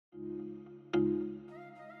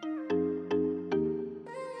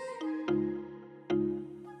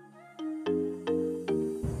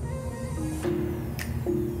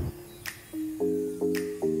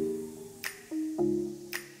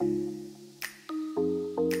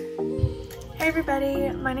everybody,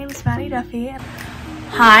 my name is Maddie Duffy.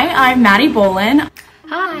 Hi, I'm Maddie Bolin.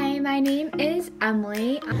 Hi, my name is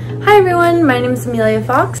Emily. Hi everyone, my name is Amelia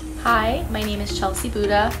Fox. Hi, my name is Chelsea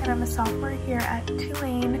Buddha. And I'm a sophomore here at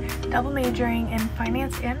Tulane, double majoring in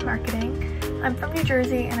finance and marketing. I'm from New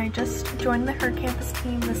Jersey and I just joined the Her Campus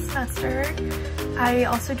team this semester. I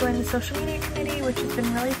also joined the social media committee, which has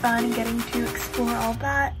been really fun getting to explore all of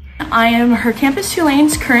that. I am Her Campus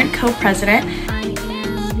Tulane's current co-president. I am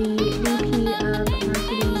the VP of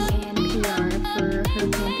Marketing and PR for Her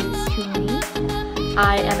Campus Tulane.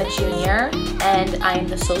 I am a junior and I am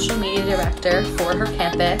the social media director for Her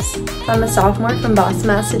Campus. I'm a sophomore from Boston,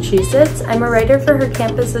 Massachusetts. I'm a writer for Her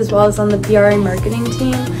Campus as well as on the PR and marketing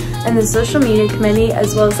team and the social media committee,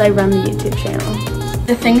 as well as I run the YouTube channel.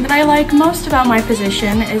 The thing that I like most about my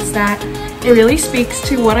position is that it really speaks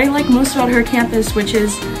to what I like most about Her Campus, which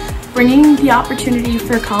is bringing the opportunity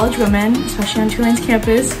for college women, especially on Tulane's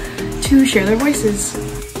campus, to share their voices.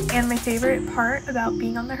 And my favorite part about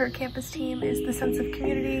being on the Her Campus team is the sense of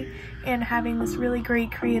community and having this really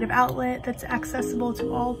great creative outlet that's accessible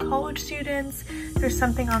to all college students. There's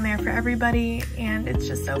something on there for everybody and it's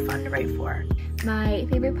just so fun to write for. My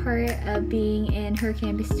favorite part of being in Her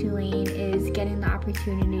Campus Tulane is getting the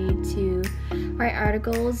opportunity to write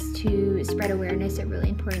articles to spread awareness of really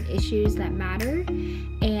important issues that matter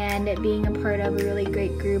and being a part of a really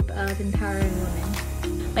great group of empowering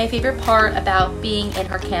women. My favorite part about being in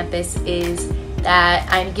Her Campus is that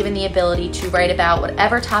I'm given the ability to write about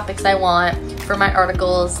whatever topics I want for my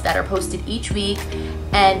articles that are posted each week,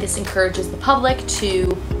 and this encourages the public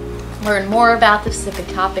to learn more about the specific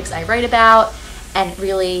topics I write about, and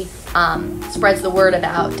really spreads the word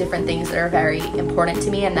about different things that are very important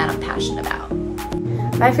to me and that I'm passionate about.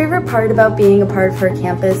 My favorite part about being a part of Her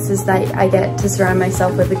Campus is that I get to surround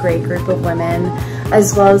myself with a great group of women,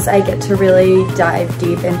 as well as I get to really dive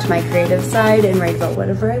deep into my creative side and write about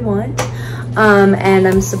whatever I want. And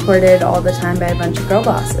I'm supported all the time by a bunch of girl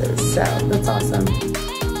bosses, so that's awesome.